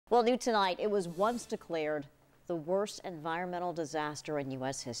Well, new tonight, it was once declared the worst environmental disaster in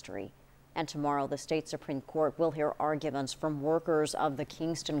U.S. history. And tomorrow, the state Supreme Court will hear arguments from workers of the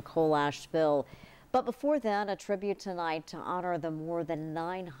Kingston coal ash spill. But before that, a tribute tonight to honor the more than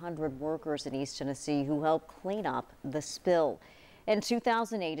 900 workers in East Tennessee who helped clean up the spill. In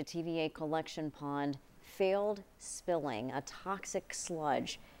 2008, a TVA collection pond failed, spilling a toxic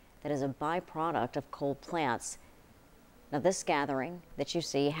sludge that is a byproduct of coal plants. Now, this gathering that you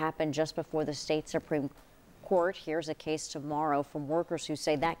see happened just before the state Supreme Court hears a case tomorrow from workers who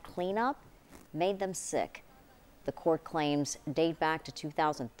say that cleanup made them sick. The court claims date back to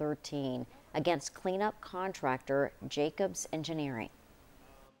 2013 against cleanup contractor Jacobs Engineering.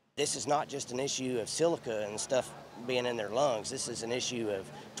 This is not just an issue of silica and stuff being in their lungs. This is an issue of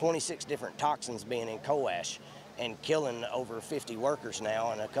 26 different toxins being in coal ash and killing over 50 workers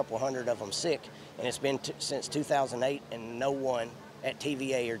now, and a couple hundred of them sick. And it's been since 2008, and no one at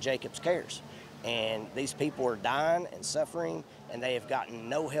TVA or Jacobs cares. And these people are dying and suffering, and they have gotten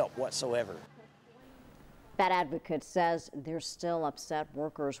no help whatsoever. That advocate says they're still upset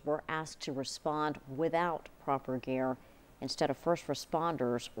workers were asked to respond without proper gear instead of first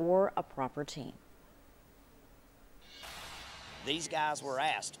responders or a proper team. These guys were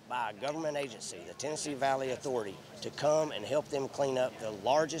asked by a government agency, the Tennessee Valley Authority, to come and help them clean up the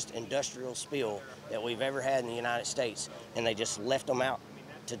largest industrial spill that we've ever had in the United States, and they just left them out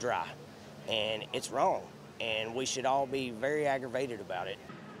to dry. And it's wrong, and we should all be very aggravated about it.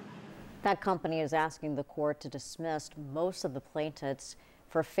 That company is asking the court to dismiss most of the plaintiffs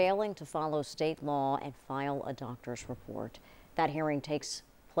for failing to follow state law and file a doctor's report. That hearing takes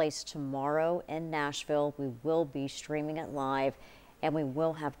place tomorrow in Nashville. We will be streaming it live, and we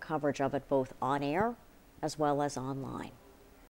will have coverage of it both on air as well as online.